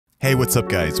Hey, what's up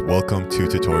guys? Welcome to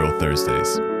Tutorial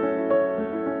Thursdays.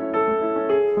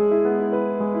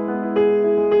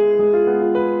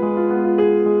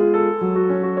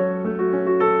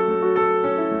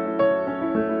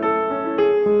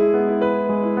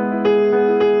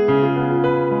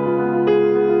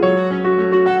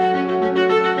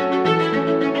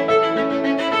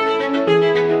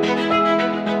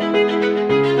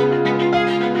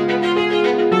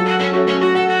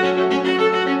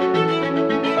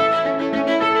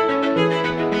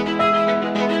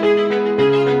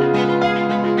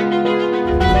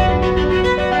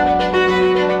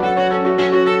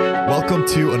 Welcome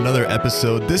to another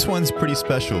episode. This one's pretty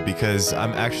special because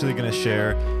I'm actually going to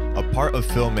share a part of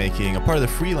filmmaking, a part of the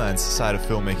freelance side of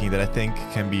filmmaking that I think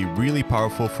can be really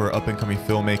powerful for up-and-coming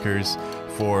filmmakers,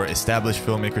 for established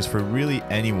filmmakers, for really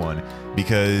anyone,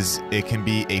 because it can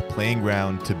be a playing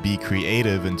ground to be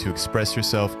creative and to express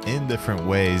yourself in different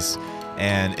ways.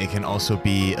 And it can also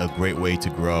be a great way to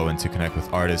grow and to connect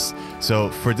with artists. So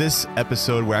for this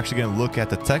episode, we're actually going to look at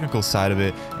the technical side of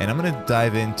it, and I'm going to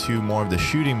dive into more of the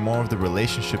shooting, more of the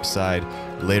relationship side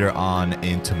later on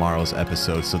in tomorrow's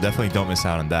episode. So definitely don't miss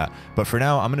out on that. But for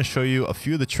now, I'm going to show you a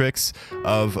few of the tricks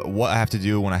of what I have to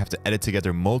do when I have to edit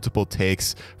together multiple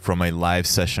takes from a live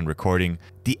session recording.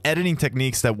 The editing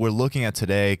techniques that we're looking at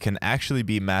today can actually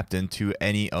be mapped into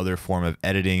any other form of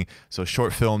editing. So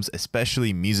short films,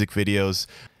 especially music videos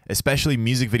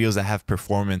that have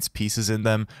performance pieces in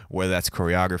them, whether that's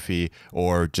choreography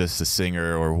or just a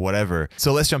singer or whatever.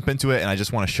 So let's jump into it, and I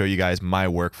just want to show you guys my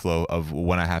workflow of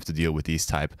when I have to deal with these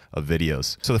type of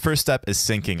videos. So the first step is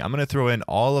syncing. I'm going to throw in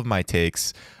all of my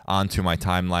takes onto my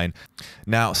timeline.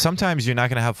 Now, sometimes you're not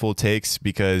going to have full takes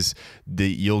because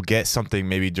you'll get something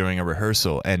maybe during a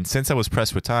rehearsal. And since I was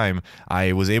pressed with time,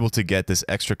 I was able to get this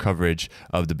extra coverage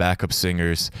of the backup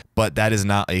singers, but that is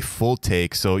not a full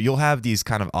take. So you'll have these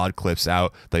kind of odd clips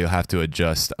out that you'll have to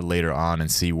adjust later on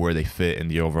and see where they fit in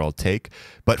the overall take.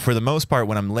 But for the most part,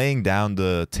 when I'm laying down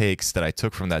the takes that I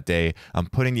took from that day, I'm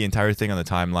putting the entire thing on the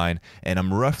timeline, and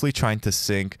I'm roughly trying to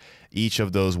sync each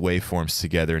of those waveforms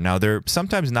together. Now, they're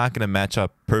sometimes not going to match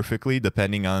up perfectly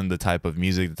depending on the type of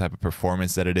music, the type of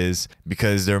performance that it is,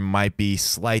 because there might be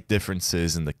slight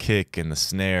differences in the kick and the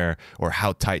snare or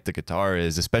how tight the guitar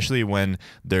is, especially when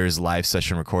there's live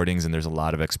session recordings and there's a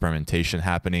lot of experimentation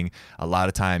happening. A lot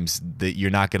of times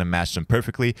you're not going to match them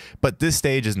perfectly, but this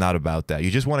stage is not about that.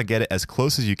 You just want to get it as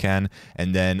close as you can,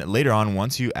 and then later on,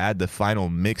 once you add the final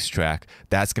mix track,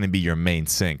 that's going to be your main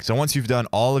sync. So once you've done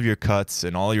all of your cuts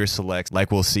and all your selects,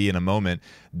 like we'll see in a moment,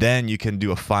 then you can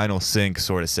do a final sync,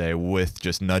 sort of say, with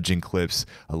just nudging clips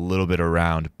a little bit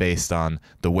around based on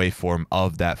the waveform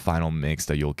of that final mix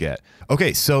that you'll get.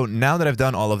 Okay, so now that I've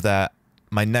done all of that,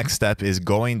 my next step is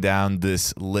going down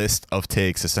this list of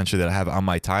takes essentially that I have on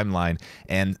my timeline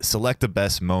and select the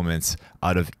best moments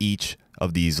out of each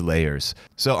of these layers.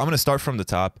 So I'm going to start from the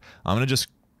top. I'm going to just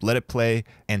let it play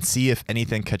and see if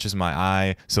anything catches my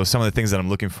eye. So some of the things that I'm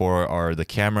looking for are the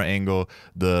camera angle,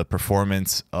 the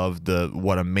performance of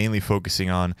what I'm mainly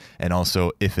focusing on, and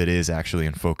also if it is actually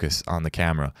in focus on the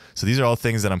camera. So these are all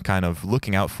things that I'm kind of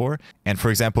looking out for. And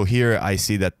for example, here I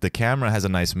see that the camera has a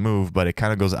nice move, but it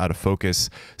kind of goes out of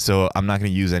focus. So I'm not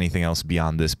going to use anything else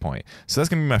beyond this point. So that's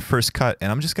going to be my first cut,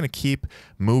 and I'm just going to keep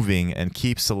moving and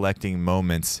keep selecting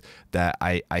moments that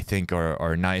I think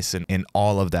are nice in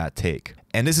all of that take.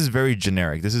 And this is very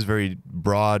generic. This is very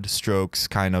broad strokes,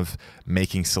 kind of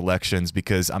making selections,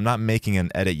 because I'm not making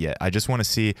an edit yet. I just want to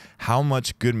see how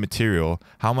much good material,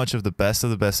 how much of the best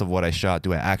of what I shot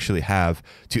do I actually have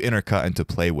to intercut and to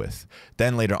play with.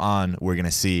 Then later on, we're going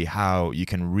to see how you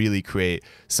can really create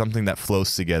something that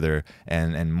flows together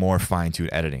and more fine-tuned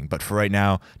editing. But for right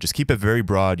now, just keep it very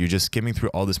broad. You're just skimming through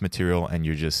all this material and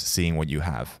you're just seeing what you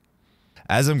have.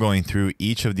 As I'm going through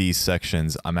each of these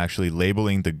sections, I'm actually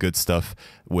labeling the good stuff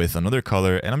with another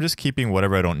color, and I'm just keeping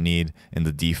whatever I don't need in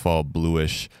the default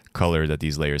bluish color that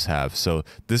these layers have. So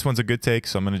this one's a good take,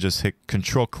 so I'm going to just hit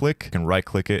Control-click and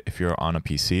right-click it if you're on a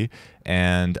PC,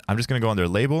 and I'm just going to go under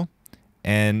Label.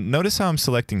 And notice how I'm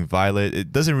selecting violet.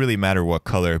 It doesn't really matter what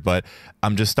color, but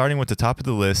I'm just starting with the top of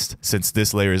the list since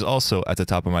this layer is also at the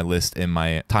top of my list in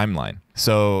my timeline.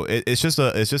 So it's just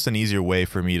an easier way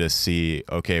for me to see,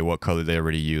 okay, what color they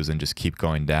already use and just keep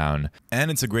going down.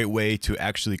 And it's a great way to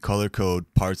actually color code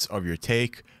parts of your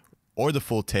take or the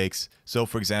full takes. So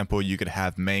for example, you could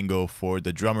have mango for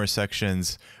the drummer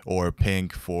sections or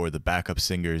pink for the backup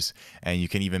singers, and you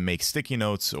can even make sticky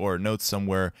notes or notes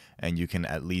somewhere, and you can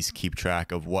at least keep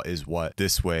track of what is what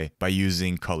this way by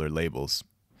using color labels.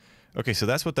 Okay, so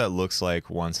that's what that looks like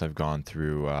once I've gone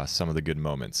through some of the good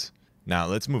moments. Now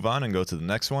let's move on and go to the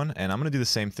next one, and I'm going to do the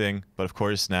same thing, but of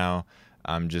course now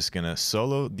I'm just going to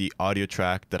solo the audio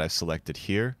track that I've selected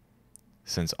here,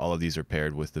 since all of these are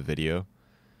paired with the video.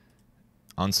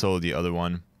 Unsolo the other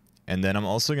one, and then I'm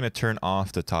also going to turn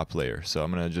off the top layer. So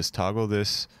I'm going to just toggle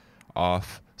this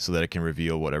off so that it can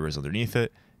reveal whatever's underneath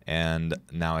it, and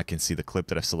now I can see the clip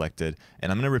that I've selected,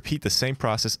 and I'm going to repeat the same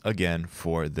process again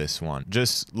for this one.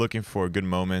 Just looking for good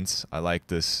moments. I like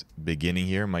this beginning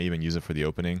here, might even use it for the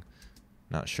opening,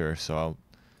 not sure, so I'll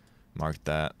mark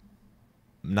that.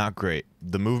 Not great.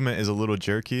 The movement is a little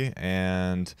jerky,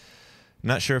 and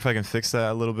not sure if I can fix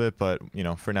that a little bit, but you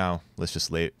know, for now, let's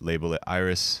just label it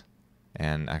iris.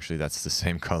 And actually, that's the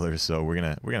same color, so we're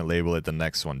gonna label it the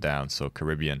next one down. So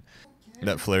Caribbean.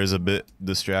 That flare is a bit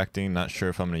distracting. Not sure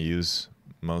if I'm gonna use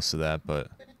most of that, but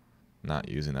not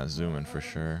using that zoom in for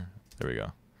sure. There we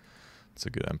go. It's a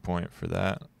good endpoint for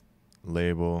that.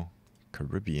 Label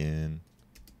Caribbean.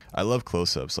 I love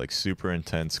close-ups, like super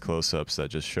intense close-ups that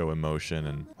just show emotion,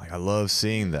 and like I love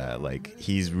seeing that. Like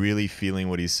he's really feeling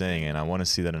what he's saying, and I want to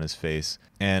see that in his face.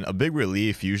 And a big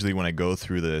relief usually when I go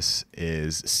through this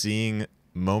is seeing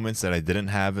moments that I didn't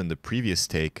have in the previous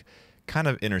take kind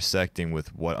of intersecting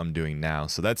with what I'm doing now.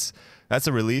 So that's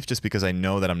a relief, just because I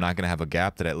know that I'm not going to have a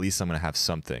gap, that at least I'm going to have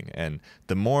something. And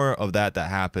the more of that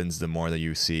happens, the more that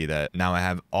you see that now I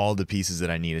have all the pieces that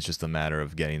I need. It's just a matter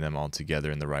of getting them all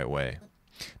together in the right way.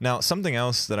 Now, something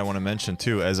else that I want to mention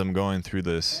too as I'm going through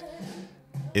this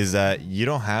is that you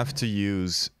don't have to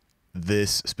use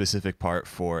this specific part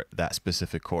for that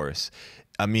specific chorus.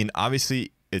 I mean,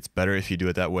 obviously, it's better if you do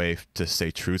it that way to stay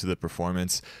true to the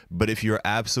performance, but if you're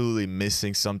absolutely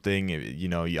missing something, you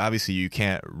know, obviously you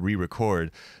can't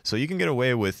re-record, so you can get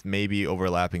away with maybe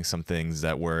overlapping some things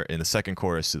that were in the second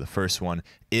chorus to the first one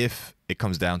if it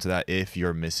comes down to that, if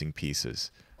you're missing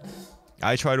pieces.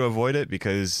 I try to avoid it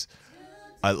because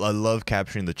I love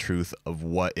capturing the truth of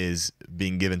what is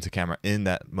being given to camera in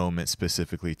that moment,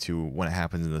 specifically to when it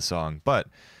happens in the song. But,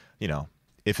 you know,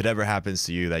 if it ever happens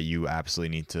to you that you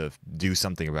absolutely need to do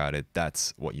something about it,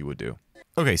 that's what you would do.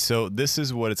 Okay, so this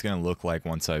is what it's going to look like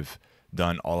once I've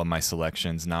done all of my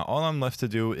selections. Now, all I'm left to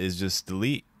do is just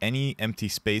delete any empty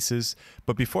spaces.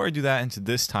 But before I do that into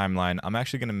this timeline, I'm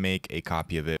actually going to make a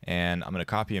copy of it, and I'm going to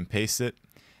copy and paste it.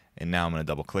 And now I'm going to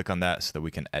double click on that so that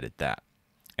we can edit that.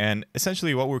 And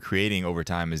essentially what we're creating over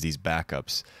time is these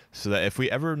backups, so that if we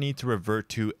ever need to revert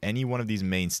to any one of these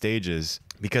main stages,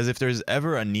 because if there's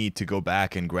ever a need to go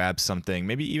back and grab something,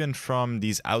 maybe even from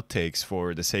these outtakes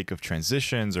for the sake of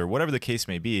transitions or whatever the case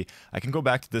may be, I can go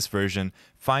back to this version,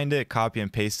 find it, copy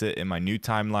and paste it in my new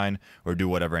timeline, or do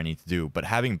whatever I need to do. But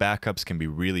having backups can be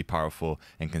really powerful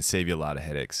and can save you a lot of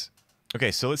headaches. Okay,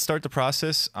 so let's start the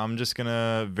process. I'm just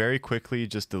gonna very quickly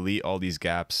just delete all these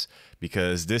gaps,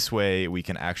 because this way we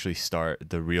can actually start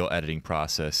the real editing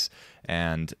process.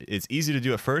 And it's easy to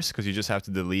do at first because you just have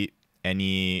to delete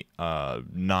any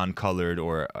non-colored,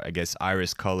 or I guess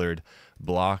iris colored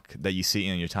block that you see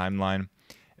in your timeline.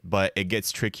 But it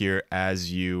gets trickier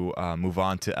as you move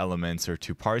on to elements or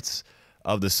to parts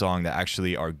of the song that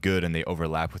actually are good and they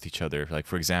overlap with each other. Like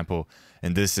for example,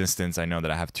 in this instance, I know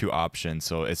that I have two options,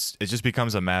 so it just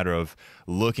becomes a matter of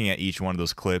looking at each one of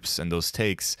those clips and those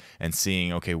takes and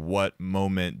seeing, okay, what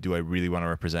moment do I really want to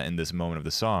represent in this moment of the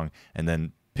song, and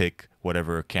then pick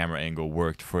whatever camera angle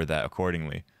worked for that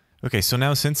accordingly. Okay, so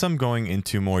now since I'm going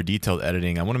into more detailed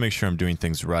editing, I want to make sure I'm doing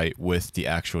things right with the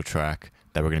actual track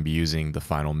that we're going to be using the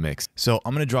final mix. So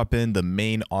I'm going to drop in the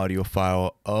main audio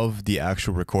file of the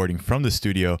actual recording from the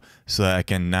studio so that I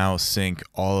can now sync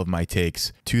all of my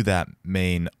takes to that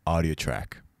main audio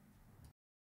track.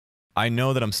 I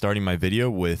know that I'm starting my video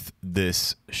with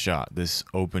this shot, this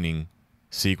opening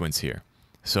sequence here.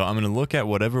 So I'm going to look at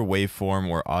whatever waveform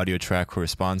or audio track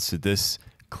corresponds to this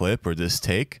clip or this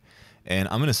take, and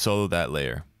I'm going to solo that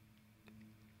layer.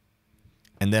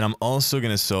 And then I'm also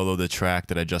going to solo the track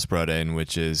that I just brought in,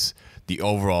 which is the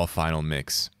overall final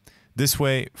mix. This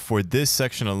way, for this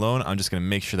section alone, I'm just going to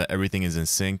make sure that everything is in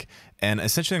sync. And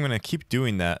essentially, I'm going to keep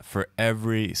doing that for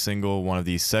every single one of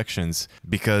these sections,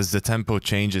 because the tempo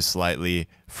changes slightly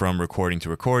from recording to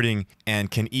recording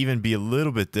and can even be a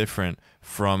little bit different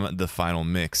from the final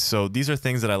mix. So these are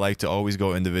things that I like to always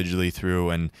go individually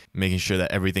through and making sure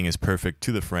that everything is perfect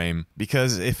to the frame,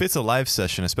 because if it's a live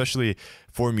session, especially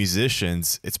for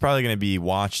musicians, it's probably going to be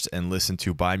watched and listened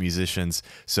to by musicians,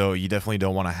 so you definitely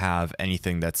don't want to have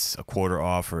anything that's a quarter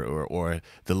off or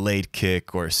the late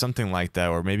kick or something like that,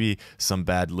 or maybe some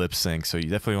bad lip sync. So you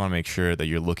definitely want to make sure that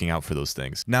you're looking out for those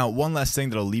things. Now, one last thing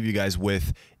that I'll leave you guys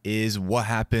with is what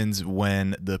happens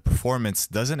when the performance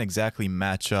doesn't exactly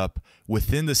match up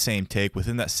within the same take,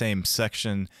 within that same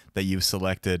section that you've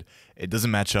selected. It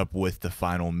doesn't match up with the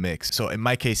final mix. So in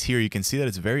my case here, you can see that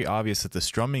it's very obvious that the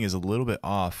strumming is a little bit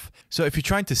off. So if you're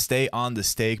trying to stay on the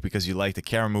stake because you like the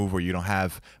camera move or you don't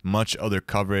have much other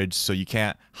coverage, so you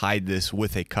can't hide this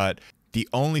with a cut, the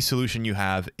only solution you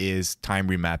have is time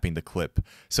remapping the clip.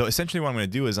 So essentially what I'm going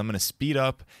to do is I'm going to speed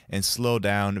up and slow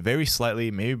down very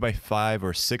slightly, maybe by 5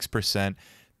 or 6%,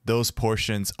 those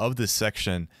portions of this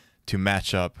section to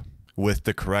match up with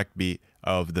the correct beat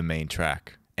of the main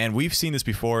track. And we've seen this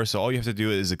before, so all you have to do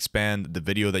is expand the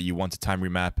video that you want to time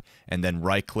remap and then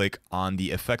right click on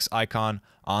the effects icon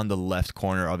on the left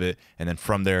corner of it. And then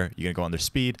from there, you're going to go under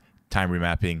speed, time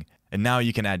remapping. And now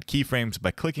you can add keyframes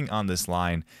by clicking on this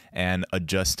line and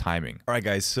adjust timing. All right,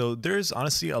 guys, so there's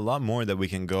honestly a lot more that we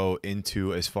can go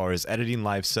into as far as editing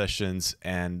live sessions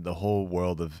and the whole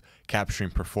world of capturing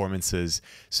performances.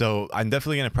 So I'm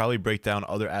definitely going to probably break down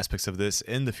other aspects of this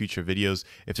in the future videos.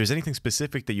 If there's anything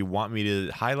specific that you want me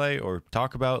to highlight or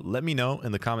talk about, let me know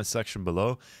in the comments section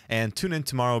below. And tune in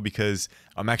tomorrow because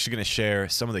I'm actually going to share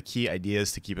some of the key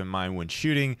ideas to keep in mind when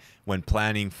shooting, when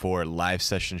planning for live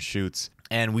session shoots.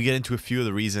 And we get into a few of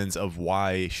the reasons of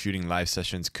why shooting live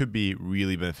sessions could be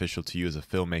really beneficial to you as a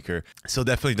filmmaker. So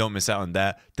definitely don't miss out on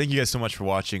that. Thank you guys so much for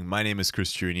watching. My name is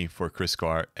Chris for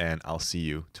Kriscoart, and I'll see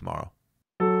you tomorrow.